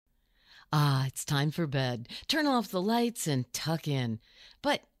Ah, it's time for bed. Turn off the lights and tuck in.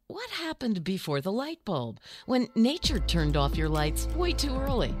 But what happened before the light bulb? When nature turned off your lights way too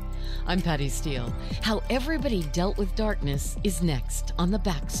early? I'm Patty Steele. How everybody dealt with darkness is next on The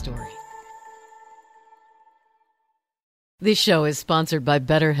Backstory. This show is sponsored by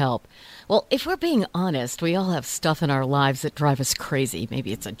BetterHelp. Well, if we're being honest, we all have stuff in our lives that drive us crazy.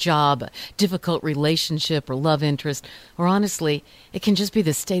 Maybe it's a job, a difficult relationship, or love interest, or honestly, it can just be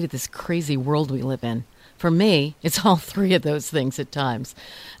the state of this crazy world we live in. For me, it's all three of those things at times.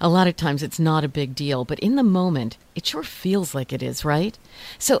 A lot of times it's not a big deal, but in the moment, it sure feels like it is, right?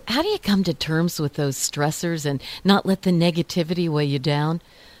 So how do you come to terms with those stressors and not let the negativity weigh you down?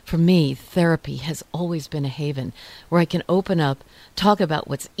 For me, therapy has always been a haven where I can open up, talk about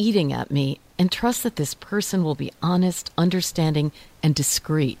what's eating at me, and trust that this person will be honest, understanding, and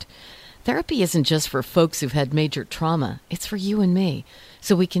discreet. Therapy isn't just for folks who've had major trauma. It's for you and me,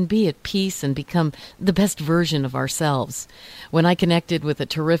 so we can be at peace and become the best version of ourselves. When I connected with a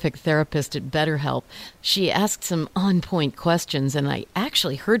terrific therapist at BetterHelp, she asked some on-point questions, and I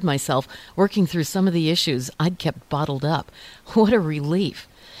actually heard myself working through some of the issues I'd kept bottled up. What a relief.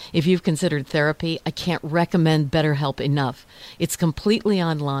 If you've considered therapy, I can't recommend BetterHelp enough. It's completely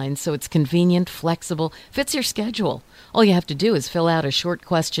online, so it's convenient, flexible, fits your schedule. All you have to do is fill out a short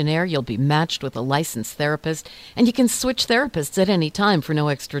questionnaire. You'll be matched with a licensed therapist, and you can switch therapists at any time for no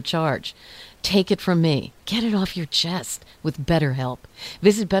extra charge. Take it from me. Get it off your chest with BetterHelp.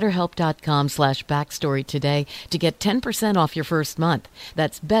 Visit BetterHelp.com/backstory today to get 10% off your first month.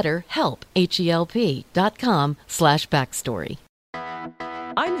 That's BetterHelp, HELP.com/backstory.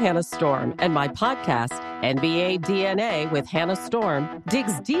 I'm Hannah Storm, and my podcast, NBA DNA with Hannah Storm,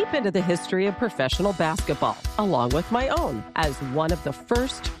 digs deep into the history of professional basketball, along with my own, as one of the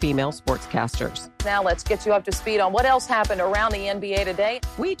first female sportscasters. Now let's get you up to speed on what else happened around the NBA today.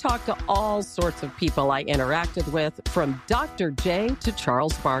 We talk to all sorts of people I interacted with, from Dr. J to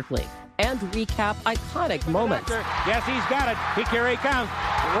Charles Barkley, and recap iconic moments. Yes, he's got it. Here he comes.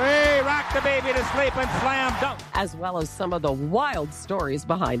 Way rock the baby to sleep and slam dunk. As well as some of the wild stories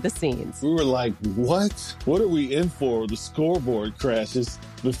behind the scenes. We were like, what? What are we in for? The scoreboard crashes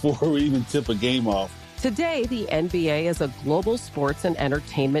before we even tip a game off. Today, the NBA is a global sports and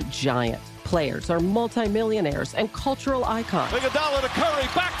entertainment giant. Players are multimillionaires and cultural icons. Iguodala to Curry,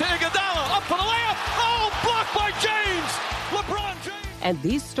 back to Iguodala, up for the layup. Oh, blocked by James. LeBron James. And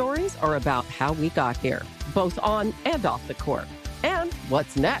these stories are about how we got here, both on and off the court. And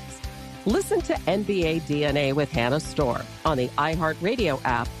what's next? Listen to NBA DNA with Hannah Storm on the iHeartRadio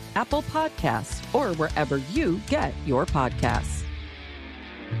app, Apple Podcasts, or wherever you get your podcasts.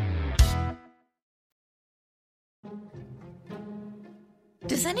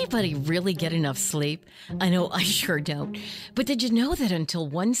 Does anybody really get enough sleep? I know I sure don't. But did you know that until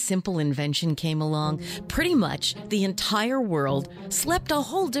one simple invention came along, pretty much the entire world slept a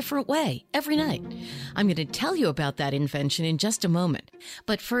whole different way every night? I'm going to tell you about that invention in just a moment.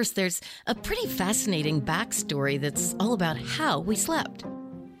 But first, there's a pretty fascinating backstory that's all about how we slept.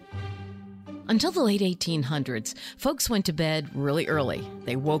 Until the late 1800s, folks went to bed really early.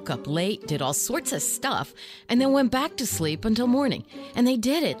 They woke up late, did all sorts of stuff, and then went back to sleep until morning. And they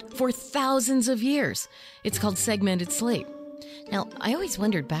did it for thousands of years. It's called segmented sleep. Now, I always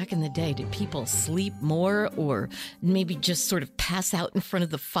wondered back in the day, did people sleep more or maybe just sort of pass out in front of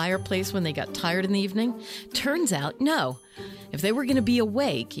the fireplace when they got tired in the evening? Turns out, no. If they were going to be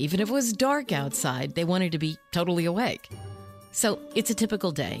awake, even if it was dark outside, they wanted to be totally awake. So it's a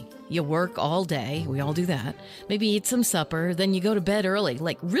typical day. You work all day. We all do that. Maybe eat some supper. Then you go to bed early,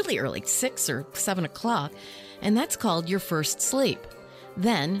 like really early, 6 or 7 o'clock. And that's called your first sleep.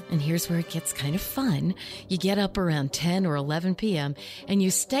 Then, and here's where it gets kind of fun, you get up around 10 or 11 p.m. and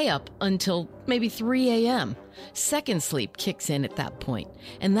you stay up until maybe 3 a.m. Second sleep kicks in at that point,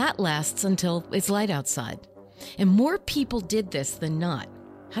 and that lasts until it's light outside. And more people did this than not.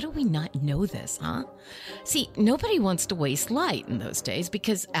 How do we not know this, huh? See, nobody wants to waste light in those days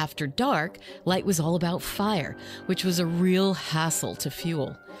because after dark, light was all about fire, which was a real hassle to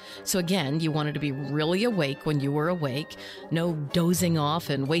fuel. So again, you wanted to be really awake when you were awake, no dozing off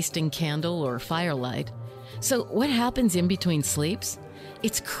and wasting candle or firelight. So what happens in between sleeps?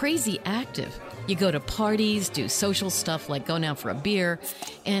 It's crazy active. You go to parties, do social stuff like going out for a beer,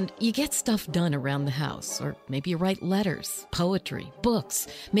 and you get stuff done around the house. Or maybe you write letters, poetry, books,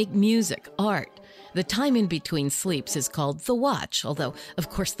 make music, art. The time in between sleeps is called the watch, although, of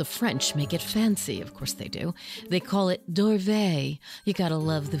course, the French make it fancy. Of course they do. They call it dorveille. You gotta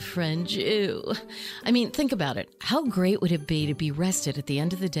love the French. Ew. I mean, think about it. How great would it be to be rested at the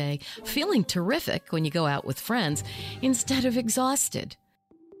end of the day, feeling terrific when you go out with friends, instead of exhausted?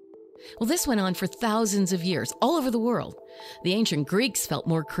 Well, this went on for thousands of years, all over the world. The ancient Greeks felt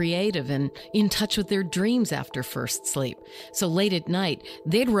more creative and in touch with their dreams after first sleep. So late at night,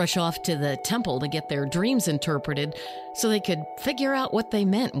 they'd rush off to the temple to get their dreams interpreted so they could figure out what they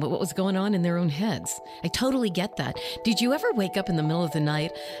meant and what was going on in their own heads. I totally get that. Did you ever wake up in the middle of the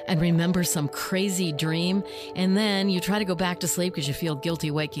night and remember some crazy dream, and then you try to go back to sleep because you feel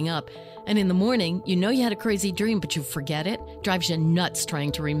guilty waking up, and in the morning, you know you had a crazy dream, but you forget it? Drives you nuts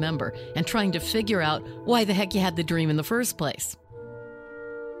trying to remember and trying to figure out why the heck you had the dream in the first place.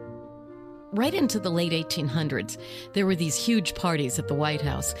 Right into the late 1800s, there were these huge parties at the White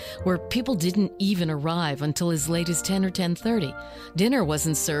House where people didn't even arrive until as late as 10 or 10:30. Dinner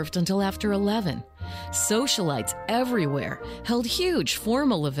wasn't served until after 11. Socialites everywhere held huge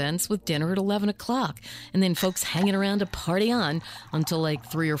formal events with dinner at 11 o'clock, and then folks hanging around to party on until like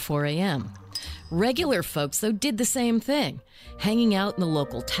 3 or 4 a.m. Regular folks, though, did the same thing, hanging out in the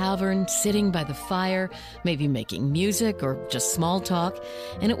local tavern, sitting by the fire, maybe making music or just small talk,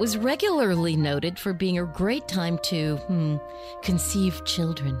 and it was regularly noted for being a great time to, conceive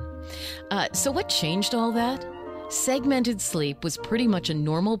children. So what changed all that? Segmented sleep was pretty much a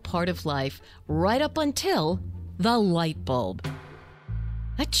normal part of life right up until the light bulb.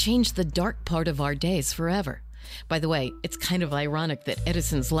 That changed the dark part of our days forever. By the way, it's kind of ironic that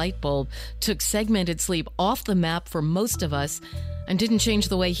Edison's light bulb took segmented sleep off the map for most of us and didn't change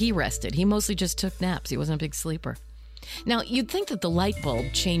the way he rested. He mostly just took naps. He wasn't a big sleeper. Now, you'd think that the light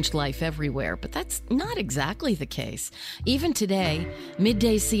bulb changed life everywhere, but that's not exactly the case. Even today,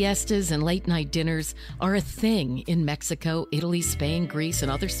 midday siestas and late-night dinners are a thing in Mexico, Italy, Spain, Greece,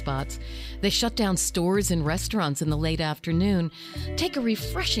 and other spots. They shut down stores and restaurants in the late afternoon, take a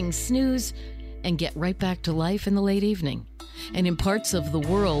refreshing snooze, and get right back to life in the late evening. And in parts of the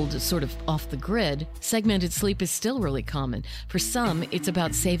world, sort of off the grid, segmented sleep is still really common. For some, it's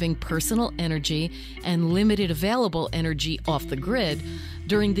about saving personal energy and limited available energy off the grid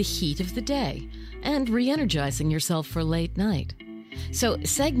during the heat of the day and re-energizing yourself for late night. So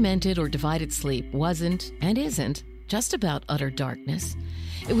segmented or divided sleep wasn't and isn't just about utter darkness.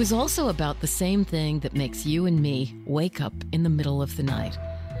 It was also about the same thing that makes you and me wake up in the middle of the night.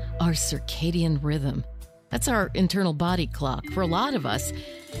 Our circadian rhythm. That's our internal body clock. For a lot of us,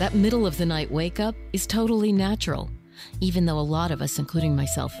 that middle of the night wake up is totally natural, even though a lot of us, including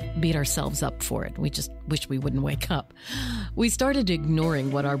myself, beat ourselves up for it. We just wish we wouldn't wake up. We started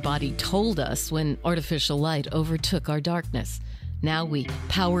ignoring what our body told us when artificial light overtook our darkness. Now we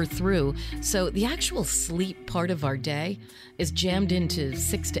power through, so the actual sleep part of our day is jammed into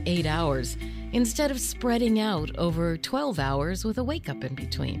 6 to 8 hours instead of spreading out over 12 hours with a wake-up in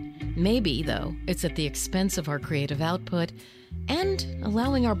between. Maybe, though, it's at the expense of our creative output and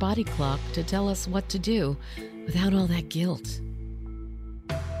allowing our body clock to tell us what to do without all that guilt.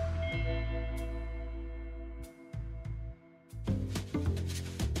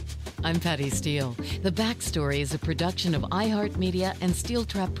 I'm Patty Steele. The Backstory is a production of iHeartMedia and Steel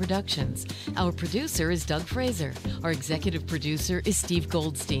Trap Productions. Our producer is Doug Fraser. Our executive producer is Steve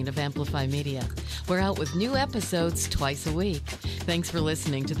Goldstein of Amplify Media. We're out with new episodes twice a week. Thanks for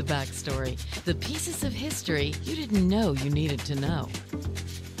listening to The Backstory, the pieces of history you didn't know you needed to know.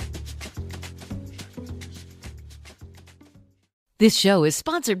 This show is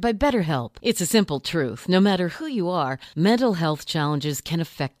sponsored by BetterHelp. It's a simple truth. No matter who you are, mental health challenges can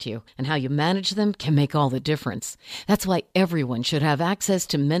affect you, and how you manage them can make all the difference. That's why everyone should have access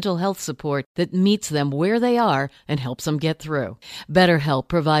to mental health support that meets them where they are and helps them get through. BetterHelp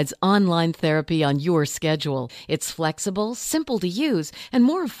provides online therapy on your schedule. It's flexible, simple to use, and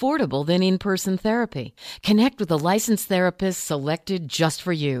more affordable than in-person therapy. Connect with a licensed therapist selected just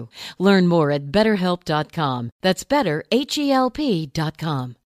for you. Learn more at BetterHelp.com. That's better, HELP.com.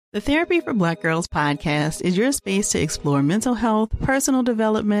 The Therapy for Black Girls podcast is your space to explore mental health, personal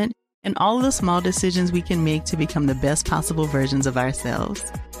development, and all of the small decisions we can make to become the best possible versions of ourselves.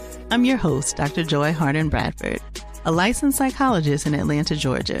 I'm your host, Dr. Joy Harden Bradford, a licensed psychologist in Atlanta,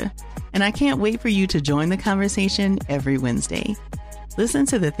 Georgia, and I can't wait for you to join the conversation every Wednesday. Listen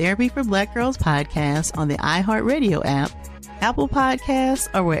to the Therapy for Black Girls podcast on the iHeartRadio app, Apple Podcasts,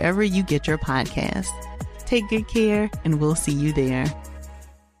 or wherever you get your podcasts. Take good care, and we'll see you there.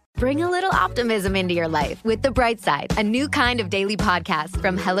 Bring a little optimism into your life with The Bright Side, a new kind of daily podcast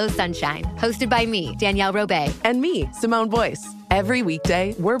from Hello Sunshine, hosted by me, Danielle Robay. And me, Simone Boyce. Every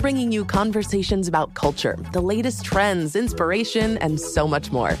weekday, we're bringing you conversations about culture, the latest trends, inspiration, and so much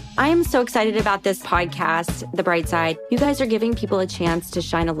more. I am so excited about this podcast, The Bright Side. You guys are giving people a chance to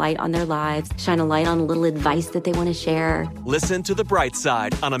shine a light on their lives, shine a light on a little advice that they want to share. Listen to The Bright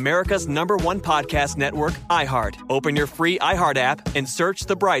Side on America's #1 podcast network, iHeart. Open your free iHeart app and search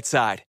The Bright Side.